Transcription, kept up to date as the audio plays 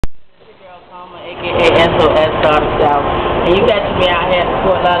SOS Startup South. And you got me out here at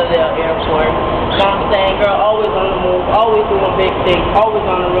Fort Lauderdale Airport. You know what I'm saying? Girl, always on the move, always doing big things, always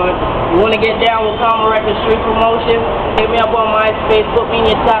on the run. You want to get down with KHAMA Records Street Promotion? Hit me up on MySpace, put me in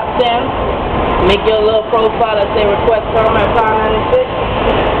your top 10. Make your little profile that say request KHAMA at Power 96.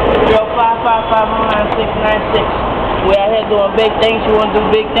 0555-9696. We're out here doing big things. You want to do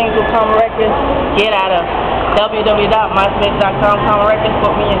big things with KHAMA Records? Get out of www.myspace.com KHAMA Records.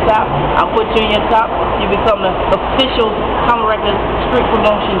 Put me in your top. I'll put you in your top. You become the official KHAMA Records Street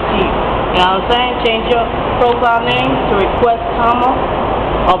Promotion team. You know what I'm saying? Change your profile name to Request KHAMA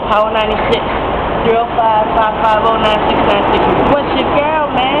on Power 96. 0555-9696. Request your girl,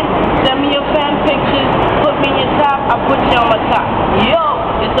 man. Send me your fan pictures. Put me in your top. I'll put you on my top. Yo,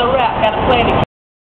 it's a wrap. Gotta play the